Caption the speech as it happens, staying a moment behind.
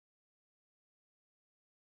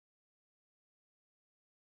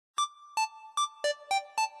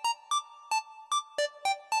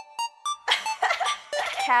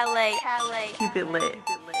J.I.A. Keep it lit.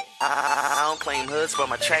 I don't claim hoods, but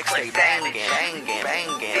my tracks stay banging, banging,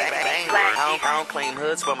 banging, banging. I don't claim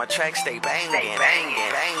hoods, but my tracks stay banging, banging,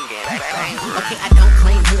 banging, banging. Okay, I don't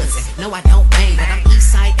claim hoods, no I don't bang, but I'm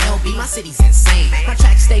Eastside LB, my city's insane. My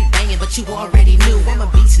tracks stay banging, but you already knew I'm a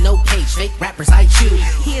beast, no cage, fake rappers I chew.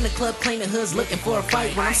 He in the club claiming hoods, looking for a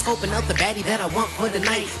fight. When I'm scoping out the baddie that I want for the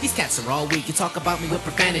night. These cats are all weak, you talk about me with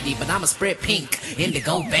profanity, but I'ma spread pink,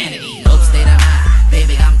 indigo vanity. Dope state of mind,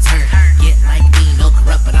 baby I'm turned. Get like me, no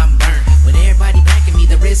corrupt, but I'm burned. With everybody backing me,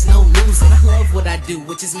 there is no losing. I love what I do,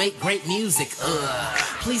 which is make great music.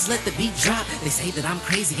 Please let the beat drop. They say that I'm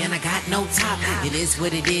crazy and I got no top. It is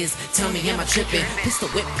what it is, tell me am I tripping? Pistol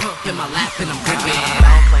whip pump in my lap and I'm gripping. I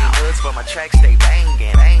don't claim hoods, but my tracks stay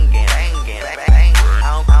banging, banging, banging, banging.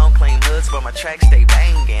 I don't claim hoods, but my tracks stay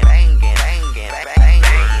banging, banging, banging, banging.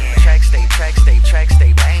 Tracks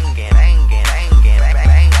stay banging, banging, banging,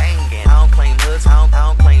 banging. I don't claim hoods, I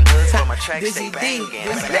don't claim hoods, but my tracks stay banging,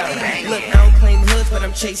 banging. Look, I don't claim hoods, but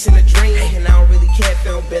I'm chasing a dream, and I don't really care if it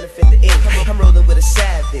don't benefit the ink. I'm rolling with a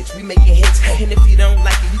savage, we making hits, and if you don't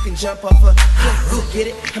like it, you can jump off a cliff. Get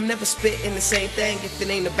it? I'm never spitting the same thing. If it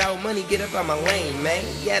ain't about money, get up out my lane, man.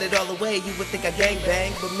 You had it all the way, you would think I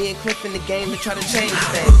gangbang, but me and Cliff in the game to try to change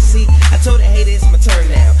things. See, I told the haters it's my turn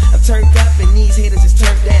now. I'm turned up, and these haters is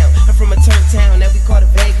turned down. I'm from a turn town that we call the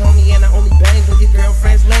vague homie, and I only bang with your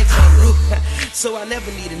girlfriend's legs on me. So I never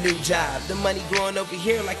need a new job. The money growing over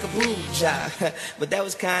here like a boob job. But that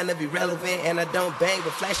was kind of irrelevant, and I don't bang,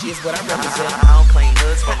 but flashy is what I represent. I don't claim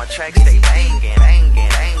hoods, but my tracks stay banging, banging,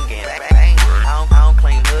 banging, banging. I don't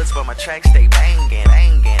claim hoods, but my tracks stay banging,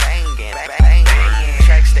 banging, banging, banging.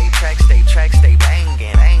 Tracks stay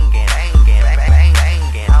banging, banging, banging,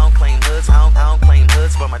 banging. I don't claim hoods, I don't claim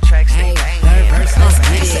hoods, but my tracks stay banging.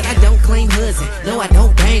 I said I don't claim hoods, no I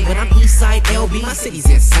don't bang, but I'm Eastside LB, my city's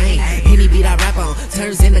insane. Any beat I rap on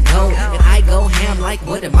turns into gold, and I go ham like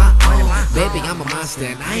what am I on? Baby, I'm a monster,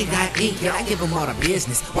 and I ain't got ink, yet I give them all the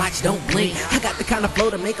business. Watch, don't blink. I got the kind of flow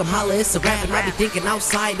to make them holler, it's a rap, and I be thinking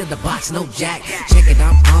outside of the box, no jack. Check it,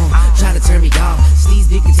 I'm on, try to turn me off. Sneeze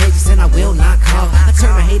be contagious, and I will not call. I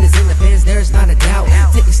turn my haters into fans, there's not a doubt.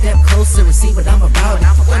 Take a step closer and see what I'm about.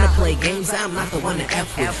 If I wanna play games, I'm not the one to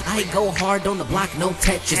F with. I go hard on the block, no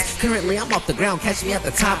Tetris. Currently, I'm off the ground, catch me at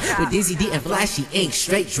the top with Dizzy D and Flashy Ink,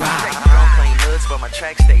 straight drive. I don't claim hoods, but my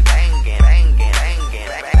tracks stay banging, banging, banging,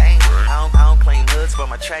 banging. I don't claim hoods, but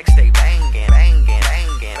my tracks stay banging, banging,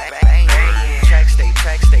 banging, banging. Tracks stay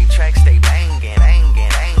banging, banging, banging,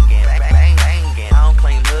 banging. I don't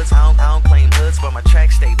claim hoods, I don't claim hoods, but my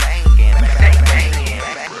tracks stay banging, banging, banging.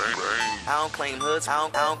 I don't claim hoods, I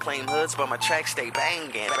don't claim hoods, but my tracks stay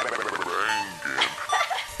banging.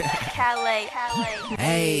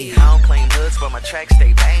 Hey, I don't claim hoods, but my tracks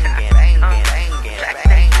stay banging, banging, banging,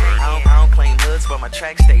 banging. I don't claim hoods, but my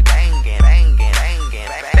tracks stay banging, banging, banging,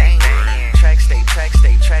 banging. Tracks stay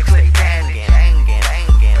banging, banging, banging,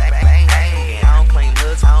 banging. I don't claim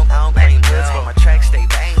hoods, I don't claim hoods, but my tracks stay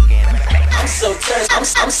banging. I'm so turned,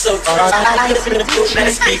 I'm so turned. I get up in the booth, now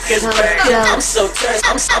the speakers burn. I'm so turned,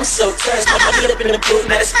 I'm so turned. I get up in the booth,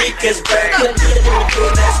 now the speakers burn. Get up in the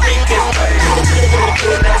booth, now the speakers burn. Get up in the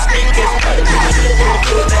booth, now the speakers burn. Get up in the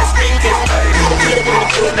booth, now the speakers burn. Get up in the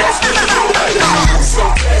booth, now the speakers burn. I'm so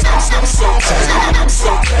turned, I'm so turned. I'm so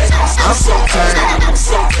turned, I'm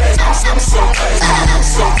so turned. I'm so turned, I'm so turned. I'm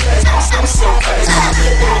so turned, I'm so turned. Get up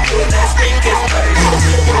in the booth, now the speakers burn. Get up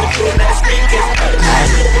in the booth, now the speakers burn. Get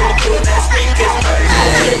up in the booth, now the speakers burn.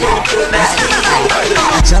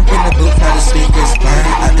 I jump in the booth, now the speakers burn.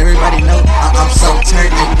 Everybody know I'm so turned.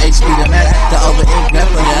 HB the man, the over ink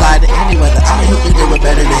never fly to any weather. I mean, who can do it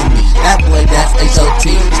better than me? That boy, that's HOT.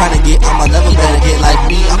 Trying to get on my level, better get like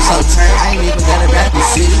me. I'm so turned, I ain't even gonna rap, you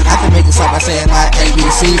see. I can make it stop by saying my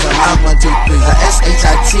ABCs, but my 1, 2, 3, the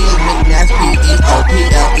SHIT, make me ask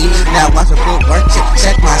PEOPLE. Now watch the footwork,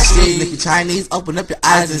 check my shit. If you Chinese, open up your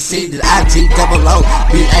eyes and see that IGOOBAD.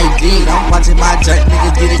 I'm watching my jerk,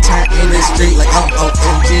 niggas get it turned in the street like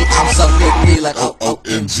OMG. I'm so 50, like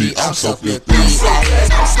OMG. I'm so 50.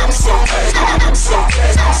 I'm so crazy, I'm so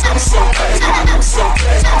crazy, I'm so crazy, I'm so crazy, I'm so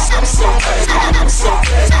crazy, I'm so crazy, I'm so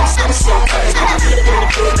crazy, I'm so crazy. Get up in the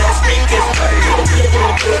booth, now speakers burn. Get up in the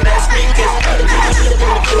booth, now speakers burn. Get up in the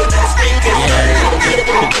booth, now speakers burn. Get up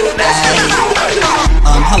in the booth, now speakers burn.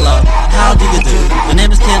 Hello, how do you do? My name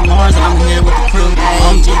is Kid Mars and I'm here with the crew.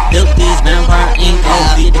 OG built these vampire ink.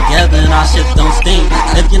 OG together and our shit don't stink.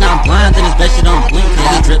 If you're not blind, then it's best you don't blink. Cause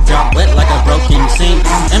we drip drop wet like a broken sink.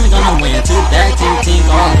 And we gonna win 2 back team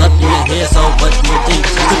all up in your head, so what do you think?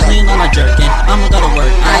 We clean on our jerkin, I'ma go to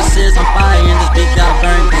work. Ice is on fire and this beat got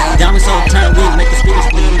burned. Got me so turned, we make the speakers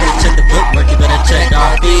bleed. You better check the footwork, you better check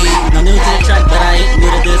our beat. No new to the track, but I ain't new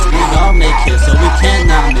to this.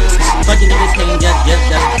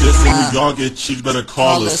 y'all get cheeks, better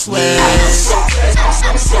call us Swizz.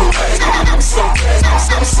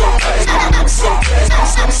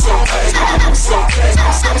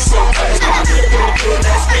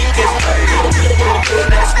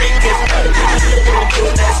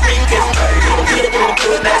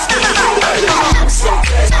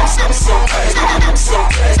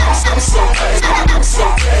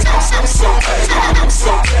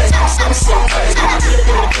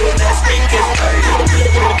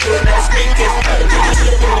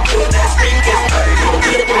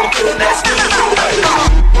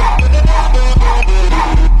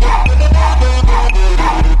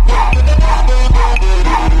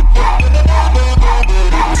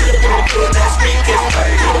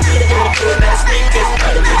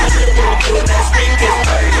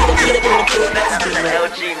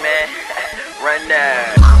 LG, man, run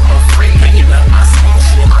that.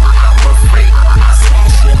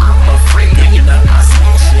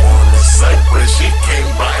 When she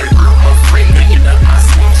came by,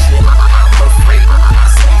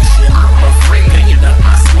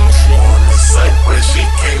 when she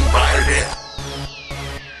came by there.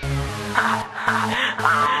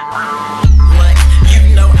 What?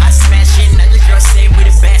 You know I smash it. Now the girl say we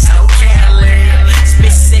the best, no Cali.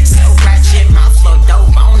 Spit six, so ratchet, my flow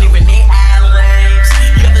dope. I don't even need ad-libs.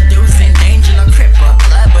 The other dudes in danger, no crip or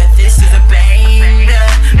blood, but this is a banger.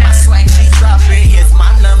 My swag, she dropping. Here's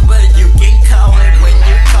my number, you can call it when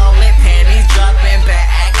you call it. Panties dropping, bad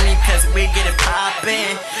acne, cause we get it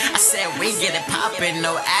poppin'. I said we get it poppin',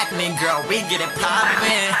 no acne, girl, we get it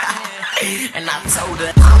poppin'. And I told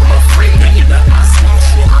her I'm a freak, you know I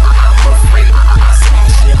smash it. I'm a freak, I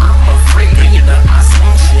smash it. I'm a freak, you know I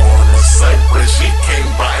smash it. On the site when she came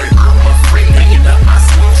by, I'm a freak, you know I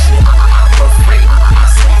smash it. I'm a freak, I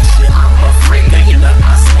smash it. I'm a freak, you know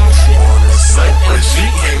I smash it. on the site when she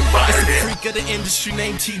came by there. Freak of the industry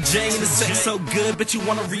named TJ, and the sex so good, but you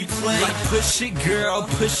wanna replay. Like push it, girl,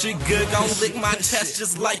 push it good. Gon' lick my chest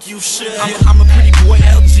just like you should. I'm a pretty boy,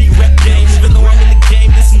 LG rep game. Even though I'm in the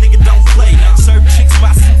game, this nigga don't play. Serve chicks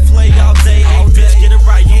my souffle all day. Hey bitch, get it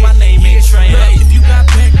right, my name ain't Trey. If you got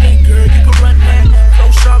back then, girl, you can run that.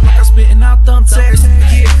 Flow sharp like I'm spitting out thumbtacks.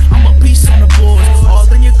 Yeah, I'm a piece on the board.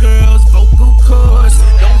 All in your girls, vocal cords.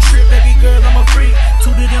 Don't trip, baby girl, I'm a freak.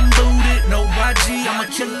 Two to them booted, no YG, I'm a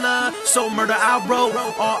killer. So murder I wrote.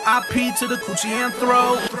 R.I.P. to the coochie and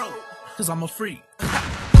throat. Cause I'm a freak.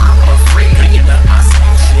 I'm a freak, you know I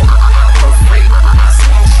smash it. I'm a freak, I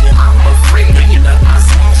smash it. I'm a freak, you know I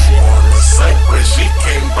smash it. On the site when she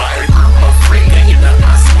came by,